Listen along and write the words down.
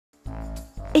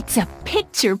It's a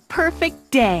picture-perfect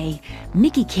day.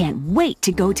 Mickey can't wait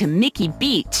to go to Mickey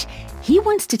Beach. He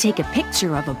wants to take a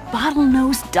picture of a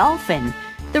bottlenose dolphin.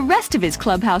 The rest of his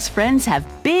clubhouse friends have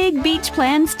big beach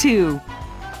plans too.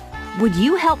 Would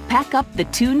you help pack up the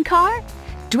Toon car?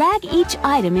 Drag each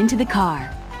item into the car.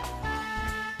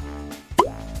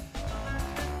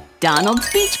 Donald's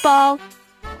beach ball.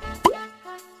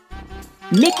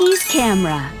 Mickey's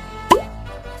camera.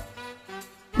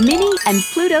 Minnie and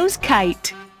Pluto's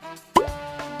kite.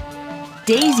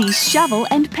 Daisy's shovel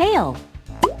and pail.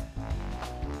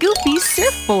 Goofy's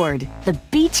surfboard. The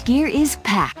beach gear is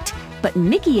packed, but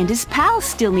Mickey and his pals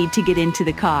still need to get into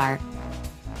the car.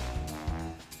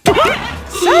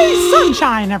 Say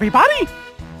sunshine, everybody!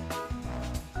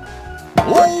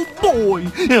 Oh boy,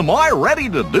 am I ready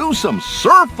to do some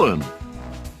surfing!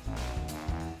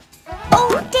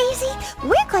 Oh, Daisy,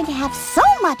 we're going to have so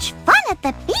much fun at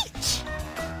the beach!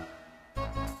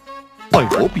 I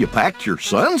hope you packed your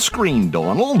sunscreen,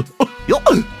 Donald. Oh,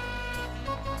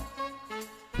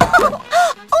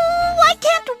 I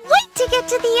can't wait to get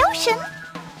to the ocean!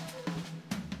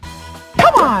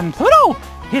 Come on, Pluto!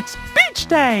 It's beach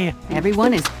day!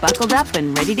 Everyone is buckled up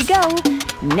and ready to go.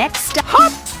 Next stop.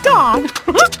 Hot dog!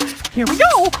 Here we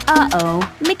go!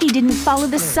 Uh-oh, Mickey didn't follow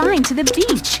the sign to the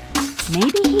beach.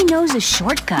 Maybe he knows a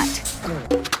shortcut.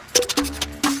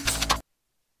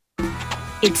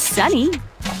 It's sunny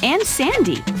and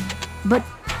sandy. But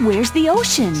where's the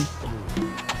ocean?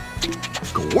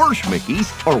 Gosh, Mickey,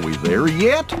 are we there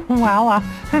yet? Well,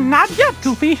 not yet,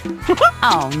 Goofy.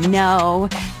 Oh no,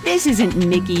 this isn't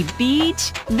Mickey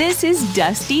Beach. This is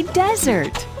Dusty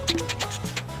Desert.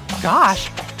 Gosh,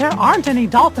 there aren't any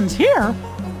dolphins here.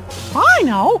 I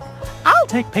know! I'll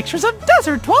take pictures of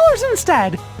desert dwellers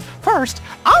instead. First,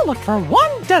 I'll look for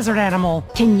one desert animal.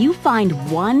 Can you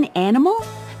find one animal?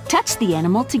 Touch the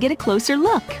animal to get a closer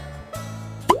look.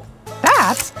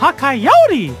 That's a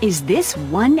coyote! Is this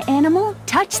one animal?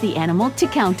 Touch the animal to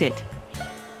count it.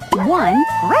 1.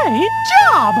 Great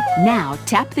job! Now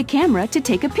tap the camera to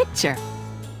take a picture.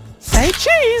 Say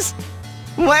cheese!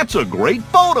 That's a great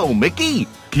photo, Mickey.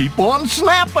 Keep on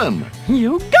snapping.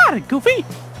 You got it, Goofy.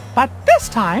 But this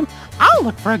time, I'll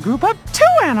look for a group of 2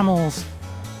 animals.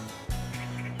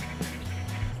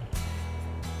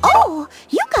 Oh,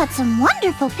 you got some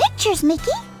wonderful pictures,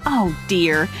 Mickey. Oh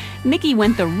dear, Mickey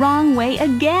went the wrong way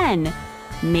again.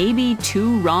 Maybe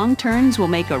 2 wrong turns will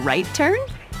make a right turn?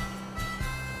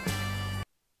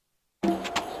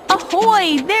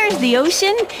 Ahoy! There's the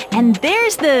ocean, and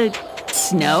there's the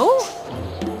snow?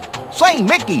 Say,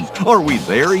 Mickey, are we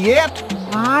there yet?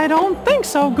 I don't think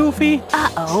so, Goofy.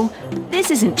 Uh-oh,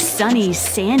 this isn't sunny,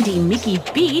 sandy Mickey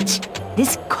Beach.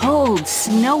 This cold,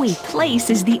 snowy place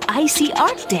is the icy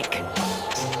Arctic.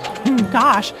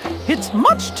 Gosh, it's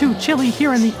much too chilly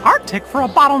here in the Arctic for a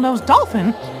bottlenose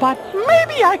dolphin, but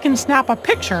maybe I can snap a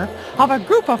picture of a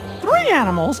group of 3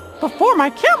 animals before my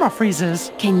camera freezes.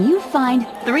 Can you find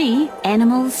 3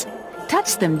 animals?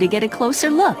 Touch them to get a closer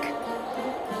look.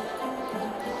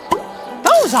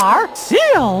 Those are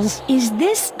seals! Is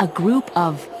this a group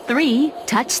of 3?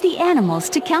 Touch the animals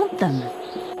to count them.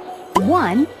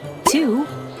 1, 2,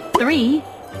 3,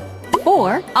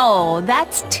 4. Oh,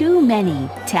 that's too many.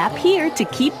 Tap here to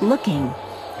keep looking.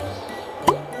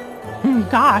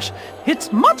 Gosh,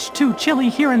 it's much too chilly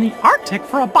here in the Arctic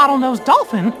for a bottlenose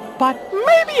dolphin, but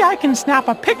maybe I can snap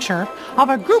a picture of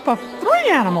a group of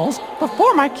 3 animals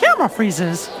before my camera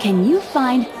freezes. Can you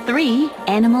find 3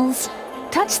 animals?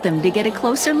 Touch them to get a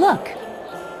closer look.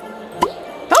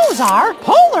 Those are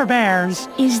polar bears!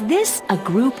 Is this a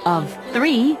group of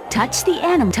 3? Touch the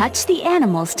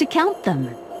animals to count them.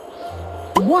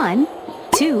 1,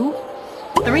 2,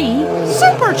 3.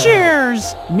 Super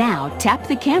cheers! Now tap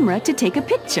the camera to take a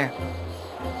picture.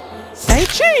 Say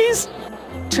cheese!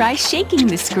 Try shaking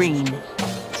the screen.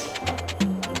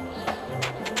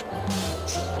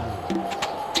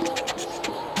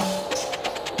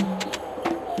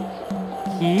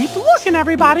 Keep looking,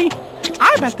 everybody!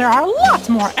 I bet there are lots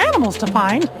more animals to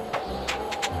find.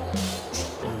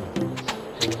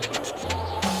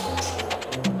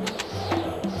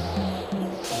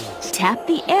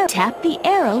 Tap the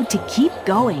arrow to keep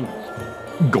going.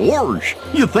 Gorge,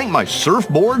 you think my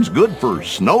surfboard's good for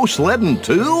snow sledding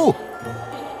too?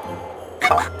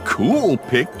 Cool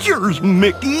pictures,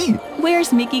 Mickey.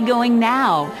 Where's Mickey going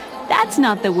now? That's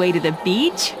not the way to the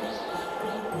beach.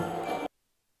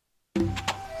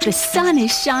 The sun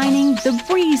is shining, the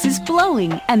breeze is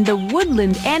blowing, and the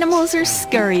woodland animals are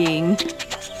scurrying.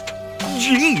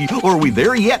 Gee, are we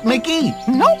there yet, Mickey?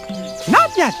 Nope,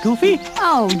 not yet, Goofy.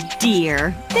 Oh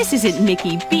dear, this isn't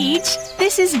Mickey Beach,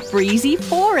 this is Breezy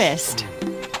Forest.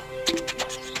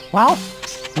 Well,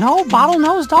 no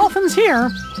bottlenose dolphins here.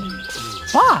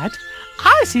 But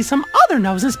I see some other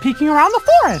noses peeking around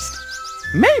the forest.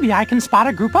 Maybe I can spot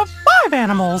a group of 5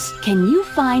 animals. Can you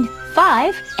find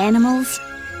 5 animals?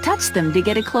 Touch them to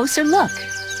get a closer look.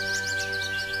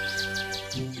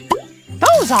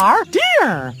 Those are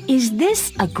deer. Is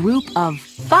this a group of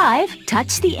 5?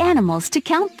 Touch the animals to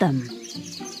count them.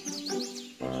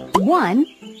 1,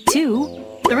 2,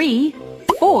 3,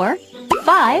 4,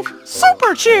 5.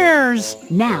 Super cheers!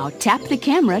 Now tap the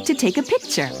camera to take a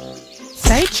picture.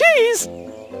 Say cheese!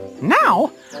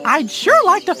 Now, I'd sure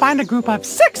like to find a group of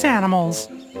 6 animals.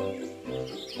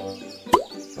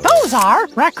 Those are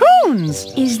raccoons.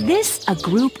 Is this a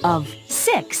group of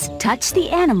 6? Touch the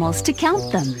animals to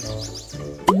count them.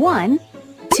 1,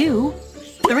 2,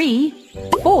 3,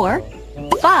 4,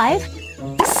 5,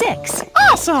 6.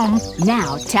 Awesome!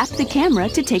 Now tap the camera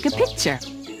to take a picture.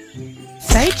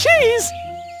 Say cheese!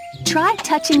 Try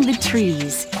touching the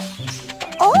trees.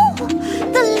 Oh,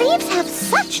 the leaves have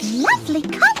such lovely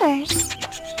colors.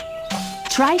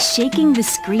 Try shaking the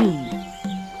screen.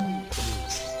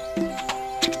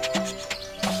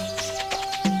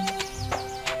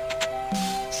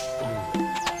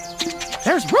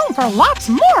 There's room for lots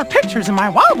more pictures in my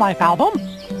wildlife album.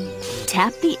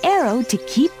 Tap the arrow to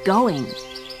keep going.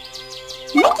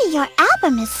 Mickey, your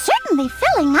album is certainly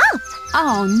filling up.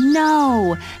 Oh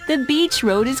no! The beach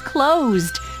road is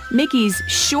closed. Mickey's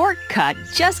shortcut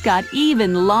just got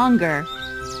even longer.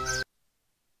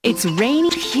 It's rainy.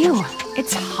 Phew!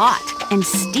 It's hot and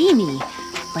steamy.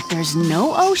 But there's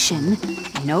no ocean,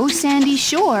 no sandy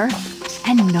shore,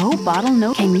 and no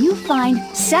bottlenose. Can you find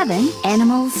 7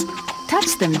 animals?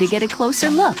 Touch them to get a closer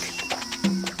look.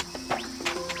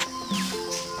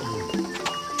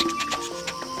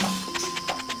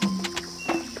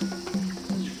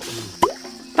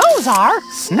 Those are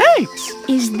snakes.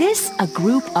 Is this a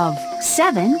group of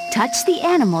 7? Touch the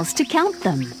animals to count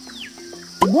them.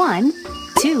 1,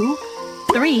 2,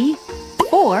 3,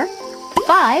 4,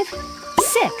 5,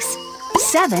 6,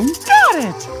 7. Got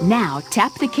it! Now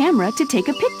tap the camera to take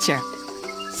a picture.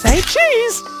 Say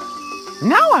cheese!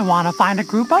 Now I want to find a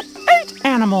group of 8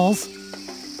 animals.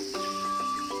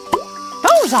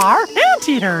 Those are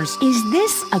anteaters. Is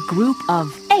this a group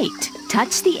of 8?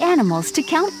 Touch the animals to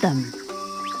count them.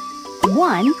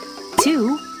 1,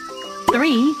 2,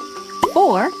 3,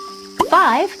 4,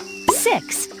 5,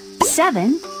 6,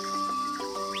 7,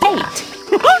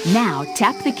 8. Now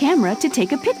tap the camera to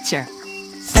take a picture.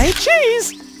 Say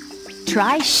cheese!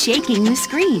 Try shaking the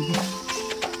screen.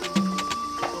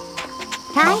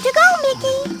 Time to go,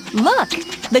 Mickey. Look,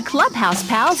 the Clubhouse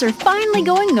pals are finally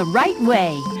going the right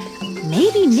way.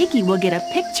 Maybe Mickey will get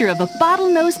a picture of a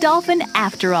bottlenose dolphin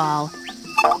after all.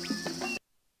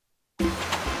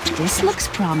 This looks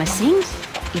promising.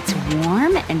 It's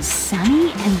warm and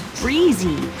sunny and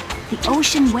breezy. The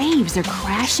ocean waves are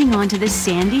crashing onto the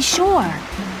sandy shore.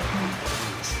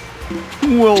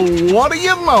 Well, what do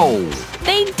you know?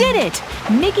 They did it!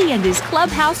 Mickey and his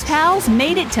Clubhouse pals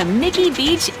made it to Mickey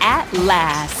Beach at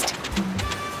last.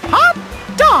 Hot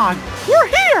dog! We're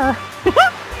here!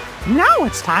 Now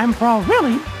it's time for a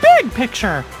really big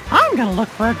picture. I'm gonna look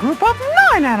for a group of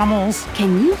 9 animals.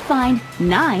 Can you find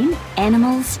 9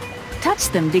 animals? Touch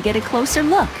them to get a closer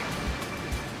look.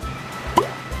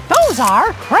 Those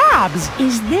are crabs.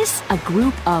 Is this a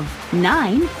group of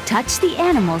 9? Touch the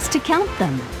animals to count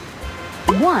them.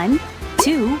 1,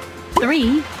 2,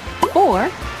 3, 4,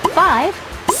 5,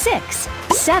 6,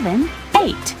 7,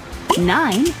 8,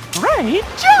 9. Great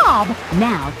job!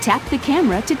 Now tap the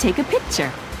camera to take a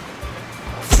picture.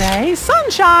 Say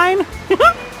sunshine.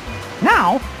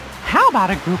 Now, how about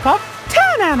a group of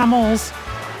 10 animals?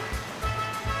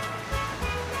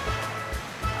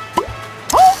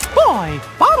 Oh boy,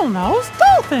 bottlenose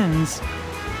dolphins.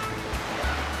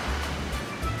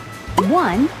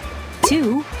 1,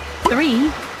 2, 3,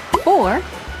 4,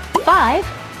 5,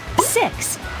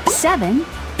 6, 7,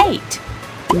 8,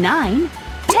 9,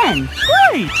 10.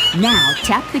 Great! Now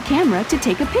tap the camera to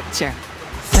take a picture.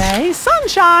 Say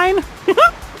sunshine.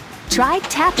 Try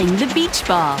tapping the beach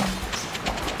ball.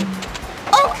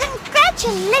 Oh,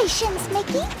 congratulations,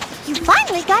 Mickey. You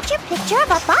finally got your picture of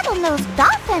a bottlenose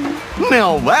dolphin.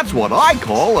 Now that's what I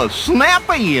call a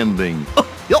snappy ending.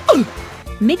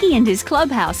 Mickey and his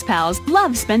Clubhouse pals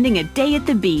love spending a day at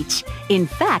the beach. In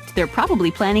fact, they're probably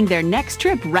planning their next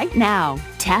trip right now.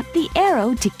 Tap the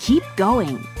arrow to keep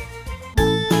going.